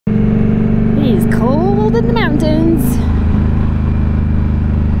cold in the mountains.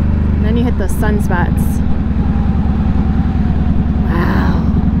 And then you hit those sunspots. Wow.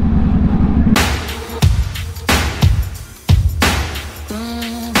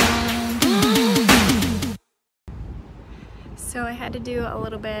 So I had to do a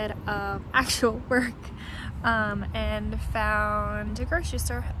little bit of actual work and found a grocery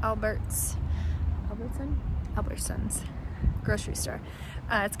store, Albertsons grocery store.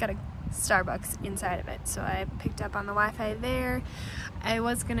 It's got a Starbucks inside of it, so I picked up on the Wi-Fi there. I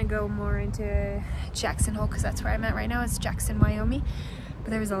was gonna go more into Jackson Hole because that's where I'm at right now. It's Jackson, Wyoming,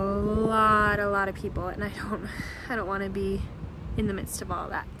 but there was a lot of people, and I don't want to be in the midst of all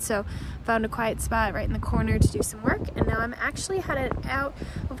that. So found a quiet spot right in the corner to do some work, and now I'm actually headed out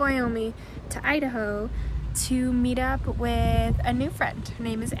of Wyoming to Idaho to meet up with a new friend. Her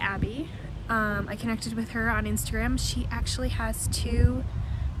name is Abby. I connected with her on Instagram. She actually has 2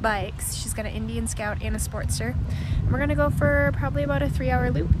 bikes. She's got an Indian Scout and a Sportster. And we're gonna go for probably about a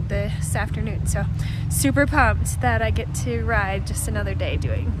 3-hour loop this afternoon. So super pumped that I get to ride just another day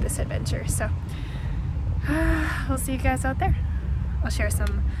doing this adventure. So we'll see you guys out there. I'll share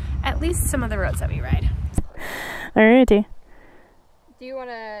at least some of the roads that we ride. Alrighty. Do you want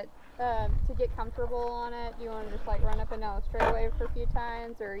to get comfortable on it, do you want to just like run up and down the straightaway for a few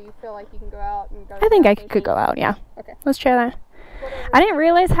times, or you feel like you can go out and go? I think I could go out, yeah. Okay. Let's try that. I didn't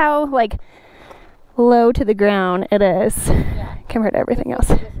realize how like low to the ground it is compared to everything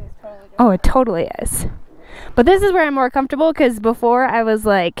else. Oh, it totally is. But this is where I'm more comfortable, because before I was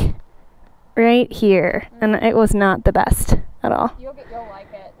like right here, and it was not the best at all. You'll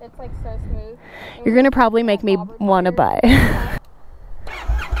like it. It's like so smooth. You're gonna probably make me want to buy.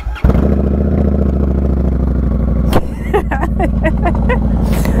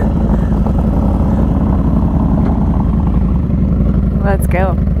 Let's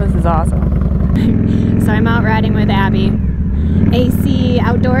go. This is awesome. So I'm out riding with Abby. AC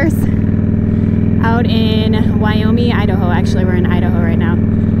Outdoors out in Wyoming, Idaho. Actually, we're in Idaho right now.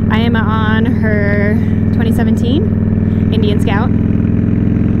 I am on her 2017 Indian Scout.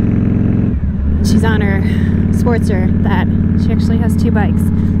 She's on her Sportster that she actually has 2 bikes.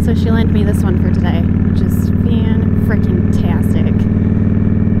 So she lent me this one for today, which is fan-freaking-tastic.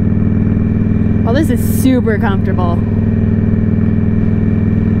 Well, this is super comfortable.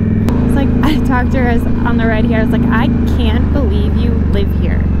 It's like, I talked to her on the ride here. I was like, I can't believe you live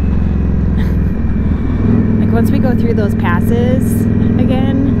here. Like, once we go through those passes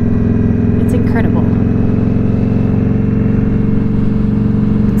again, it's incredible.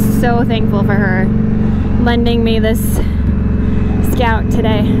 So thankful for her lending me this Scout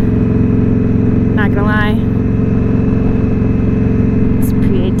today. Not gonna lie, it's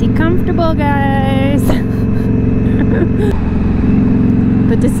pretty comfortable, guys.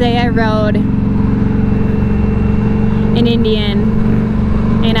 But to say I rode an Indian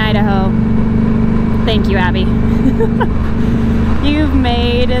in Idaho, thank you, Abby. You've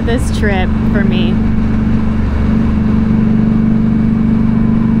made this trip for me.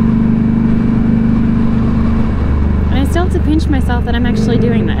 Still have to pinch myself that I'm actually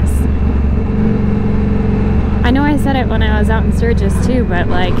doing this. I know I said it when I was out in Sturgis too, but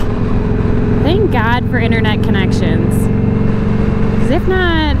like, thank God for internet connections. Because if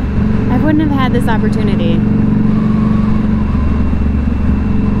not, I wouldn't have had this opportunity.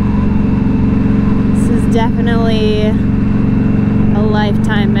 This is definitely a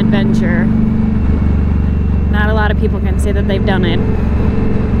lifetime adventure. Not a lot of people can say that they've done it.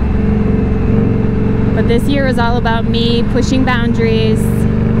 But this year was all about me pushing boundaries,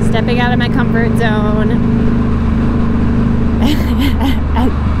 stepping out of my comfort zone.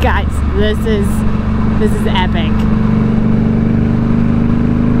 Guys, this is epic.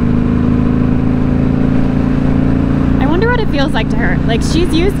 I wonder what it feels like to her. Like,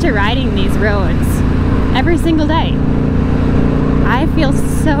 she's used to riding these roads every single day. I feel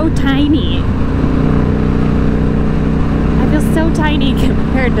so tiny. I feel so tiny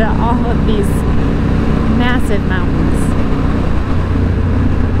compared to all of these massive mountains.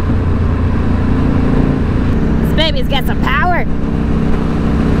 This baby's got some power.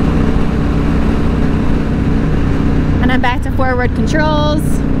 And I'm back to forward controls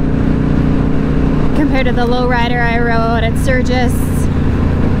compared to the lowrider I rode at Sturgis.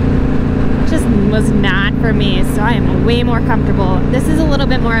 Just was not for me, so I am way more comfortable. This is a little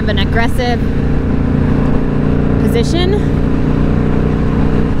bit more of an aggressive position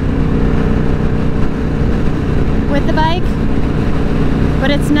with the bike,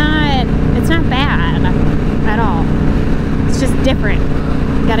 but it's not bad at all. It's just different.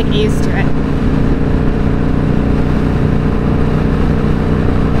 You gotta get used to it.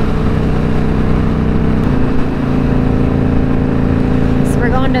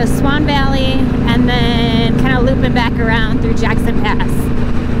 to Swan Valley and then kind of looping back around through Jackson Pass.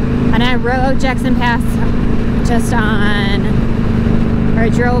 And I rode Jackson Pass just on, or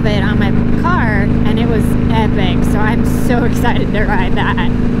drove it on my car, and it was epic. So I'm so excited to ride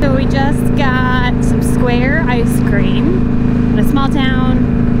that. So we just got some square ice cream in a small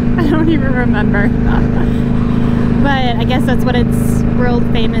town. I don't even remember. But I guess that's what it's world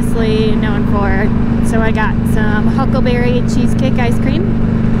famously known for. So I got some huckleberry cheesecake ice cream,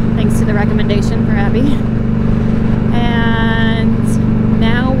 thanks to the recommendation for Abby. And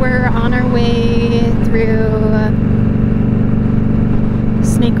now we're on our way through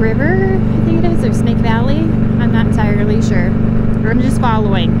Snake River, I think it is, or Snake Valley. I'm not entirely sure. I'm just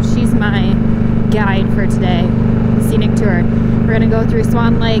following. She's my guide for today, the scenic tour. We're gonna go through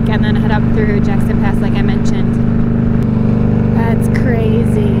Swan Lake and then head up through Jackson Pass like I mentioned. That's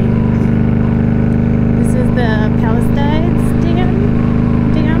crazy. This is the Palisades Dam?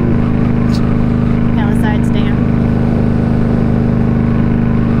 Palisades Dam.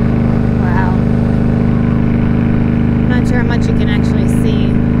 Wow. I'm not sure how much you can actually see.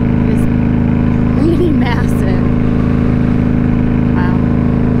 It's really massive. Wow.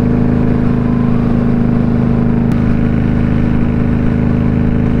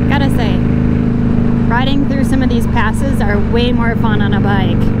 Gotta say, riding through some of these passes are way more fun on a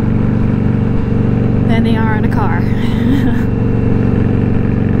bike than they are in a car.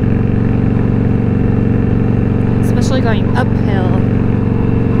 Especially going uphill.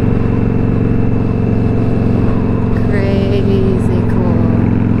 Crazy cool.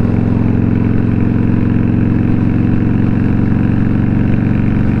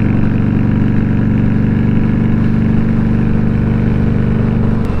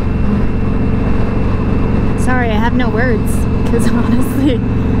 Sorry, I have no words, because honestly,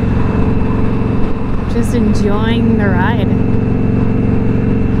 just enjoying the ride.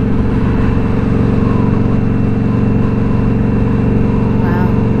 Wow.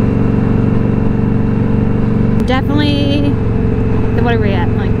 Definitely, what are we at?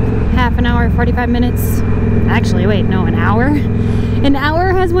 Like half an hour, 45 minutes? Actually, wait, no, an hour? An hour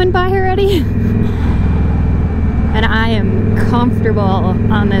has went by already? And I am comfortable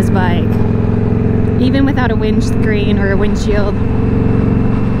on this bike, even without a windscreen or a windshield.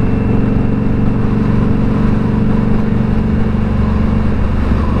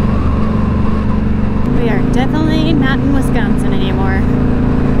 We are definitely not in Wisconsin anymore.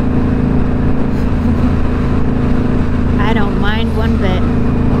 I don't mind one bit.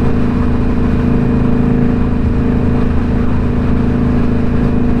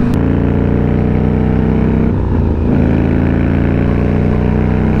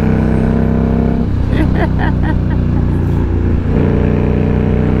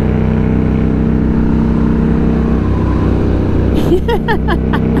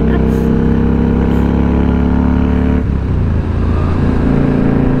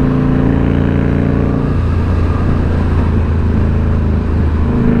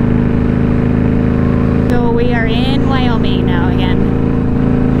 So we are in Wyoming now again.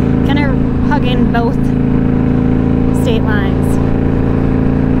 Kind of hugging both state lines.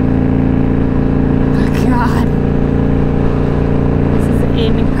 Oh God. This is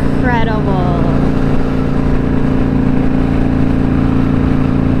incredible.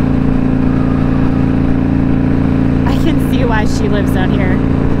 Why she lives out here.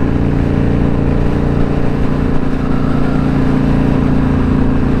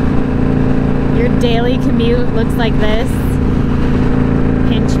 Your daily commute looks like this.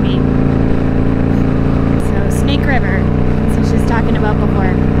 Pinch me. So Snake River, so she's talking about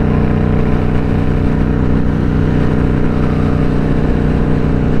before.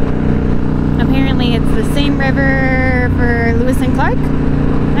 Apparently it's the same river for Lewis and Clark,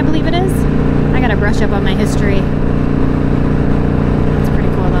 I believe it is. I gotta brush up on my history.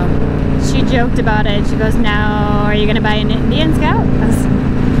 She joked about it. She goes, "Now, are you going to buy an Indian Scout?"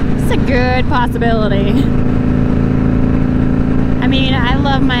 It's a good possibility. I mean, I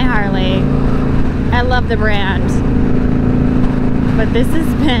love my Harley. I love the brand. But this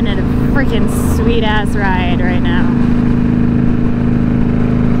has been a freaking sweet ass ride right now.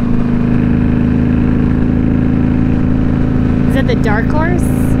 Is it the Dark Horse?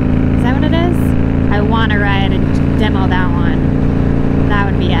 Is that what it is? I want to ride and demo that one. That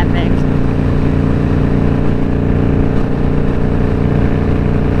would be epic.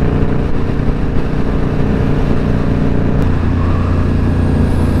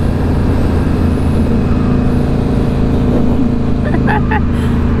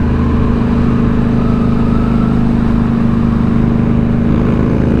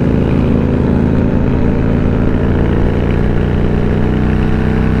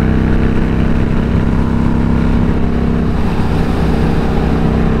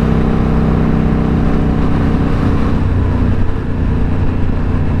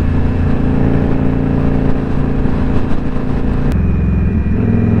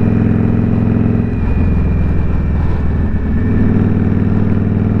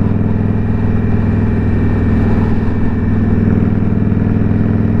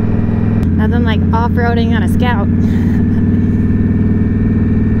 Nothing like off-roading on a Scout.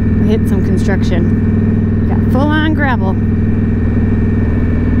 We hit some construction. Got full-on gravel.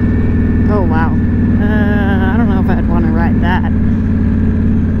 Oh wow. I don't know if I'd want to ride that.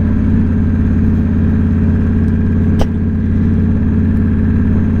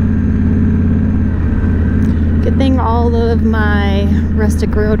 Good thing all of my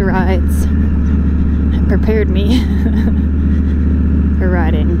rustic road rides have prepared me for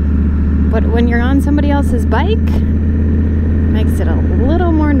riding. But when you're on somebody else's bike, makes it a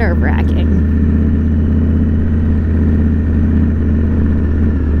little more nerve-wracking.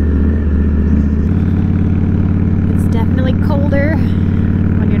 It's definitely colder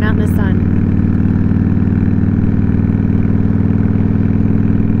when you're not in the sun.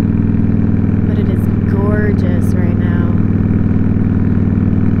 But it is gorgeous right now.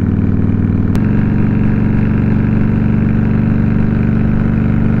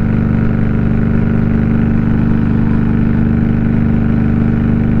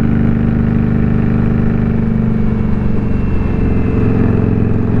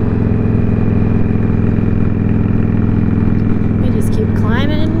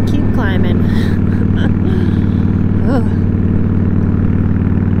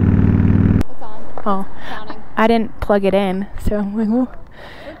 Oh, counting. I didn't plug it in, so I'm like, well,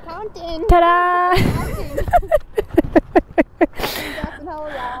 we're counting. Ta-da!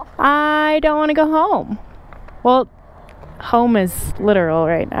 I don't want to go home. Well, home is literal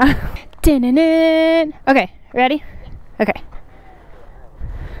right now. Okay, ready? Okay.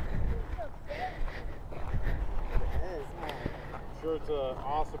 Sure, it's an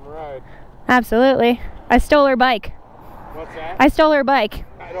awesome ride. Absolutely. I stole her bike. What's that? I stole her bike.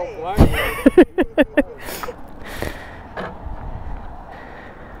 I don't blame you.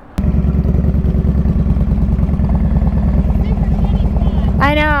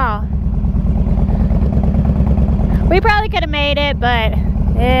 I know. We probably could have made it, but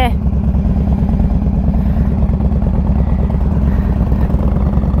eh.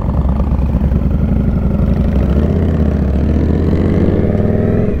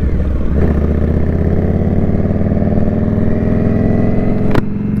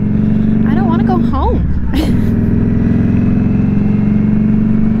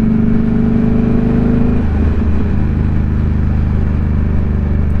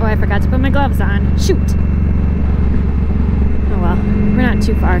 Gloves on. Shoot. Oh well, we're not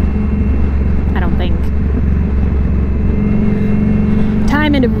too far. I don't think.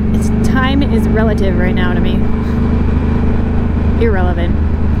 Time is relative right now to me. Irrelevant.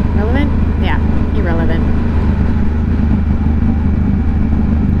 Relevant? Yeah, irrelevant.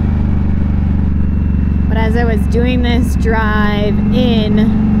 But as I was doing this drive in,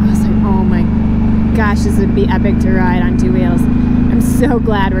 I was like, oh my gosh, this would be epic to ride on two wheels. I'm so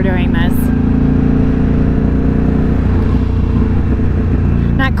glad we're doing this.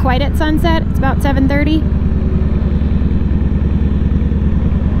 Not quite at sunset, it's about 7:30.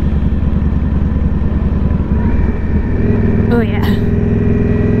 Oh yeah.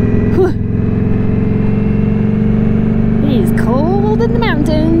 Whew. It is cold in the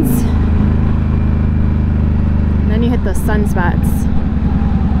mountains. And then you hit those sunspots.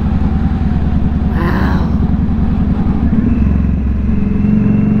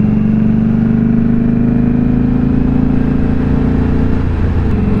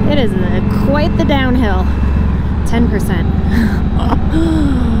 Quite the downhill. 10%.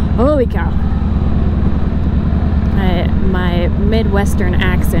 Holy cow. My Midwestern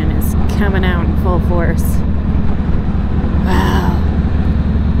accent is coming out in full force. Wow.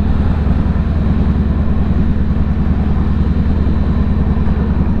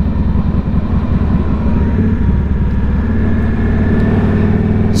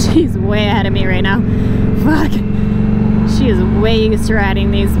 She's way ahead of me right now. Fuck. She is way used to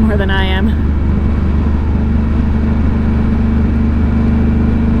riding these more than I am.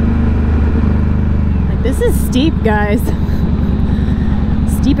 Like, this is steep, guys.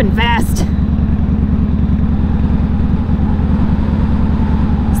 Steep and fast.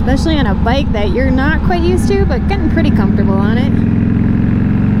 Especially on a bike that you're not quite used to, but getting pretty comfortable on it.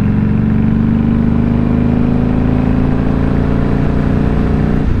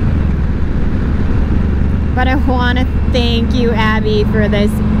 But I want to thank you, Abby, for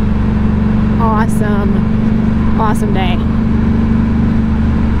this awesome day.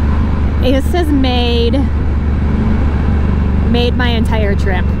 This has made my entire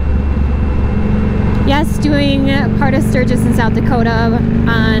trip. Yes, doing part of Sturgis in South Dakota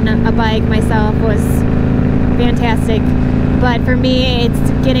on a bike myself was fantastic. But for me,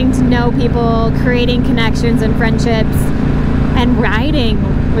 it's getting to know people, creating connections and friendships, and riding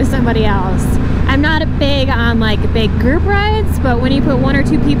with somebody else. I'm not big on like big group rides, but when you put 1 or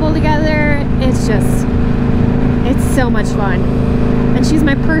 2 people together, it's so much fun. And she's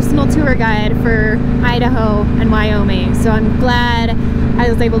my personal tour guide for Idaho and Wyoming, so I'm glad I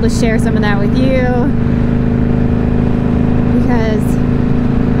was able to share some of that with you, because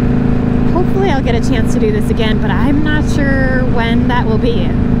hopefully I'll get a chance to do this again, but I'm not sure when that will be.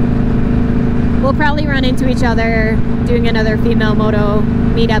 We'll probably run into each other doing another female moto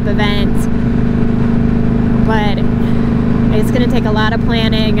meetup event, but it's going to take a lot of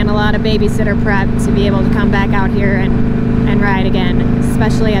planning and a lot of babysitter prep to be able to come back out here and ride again,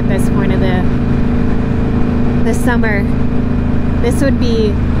 especially at this point of the summer. This would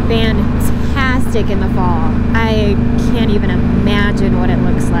be fantastic in the fall. I can't even imagine what it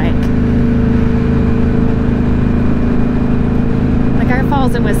looks like. Like our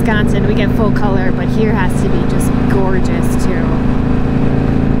falls in Wisconsin, we get full color, but here has to be just gorgeous too.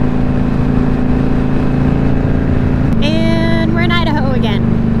 And we're in Idaho again.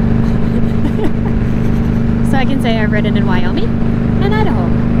 So I can say I've ridden in Wyoming and Idaho.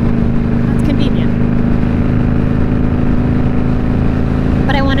 That's convenient.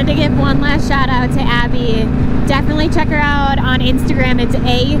 But I wanted to give one last shout out to Abby. Definitely check her out on Instagram. It's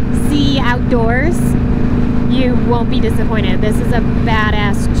AC Outdoors. You won't be disappointed. This is a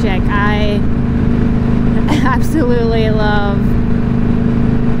badass chick. I absolutely love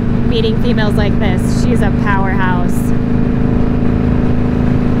meeting females like this. She's a powerhouse.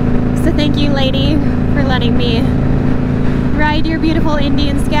 So thank you, lady, for letting me ride your beautiful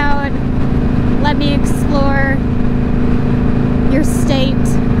Indian Scout. Let me explore your state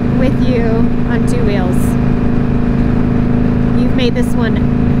with you on 2 wheels. You've made this one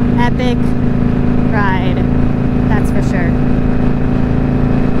epic ride, that's for sure.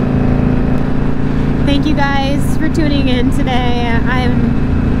 Thank you guys for tuning in today.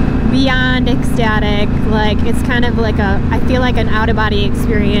 I'm beyond ecstatic. Like, it's kind of like I feel like an out-of-body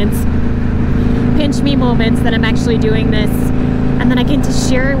experience. Pinch me moments that I'm actually doing this, and then I get to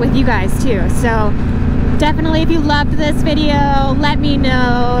share it with you guys too. So definitely, if you loved this video, let me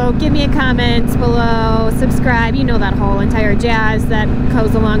know. Give me a comment below, subscribe, you know that whole entire jazz that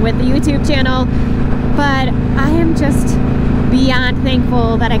goes along with the YouTube channel. But I am just beyond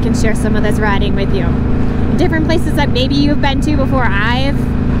thankful that I can share some of this riding with you. Different places that maybe you've been to before, I've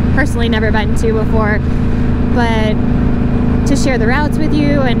personally never been to before, but to share the routes with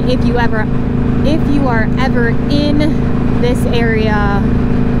you, and if you are ever in this area,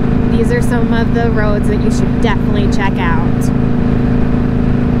 these are some of the roads that you should definitely check out.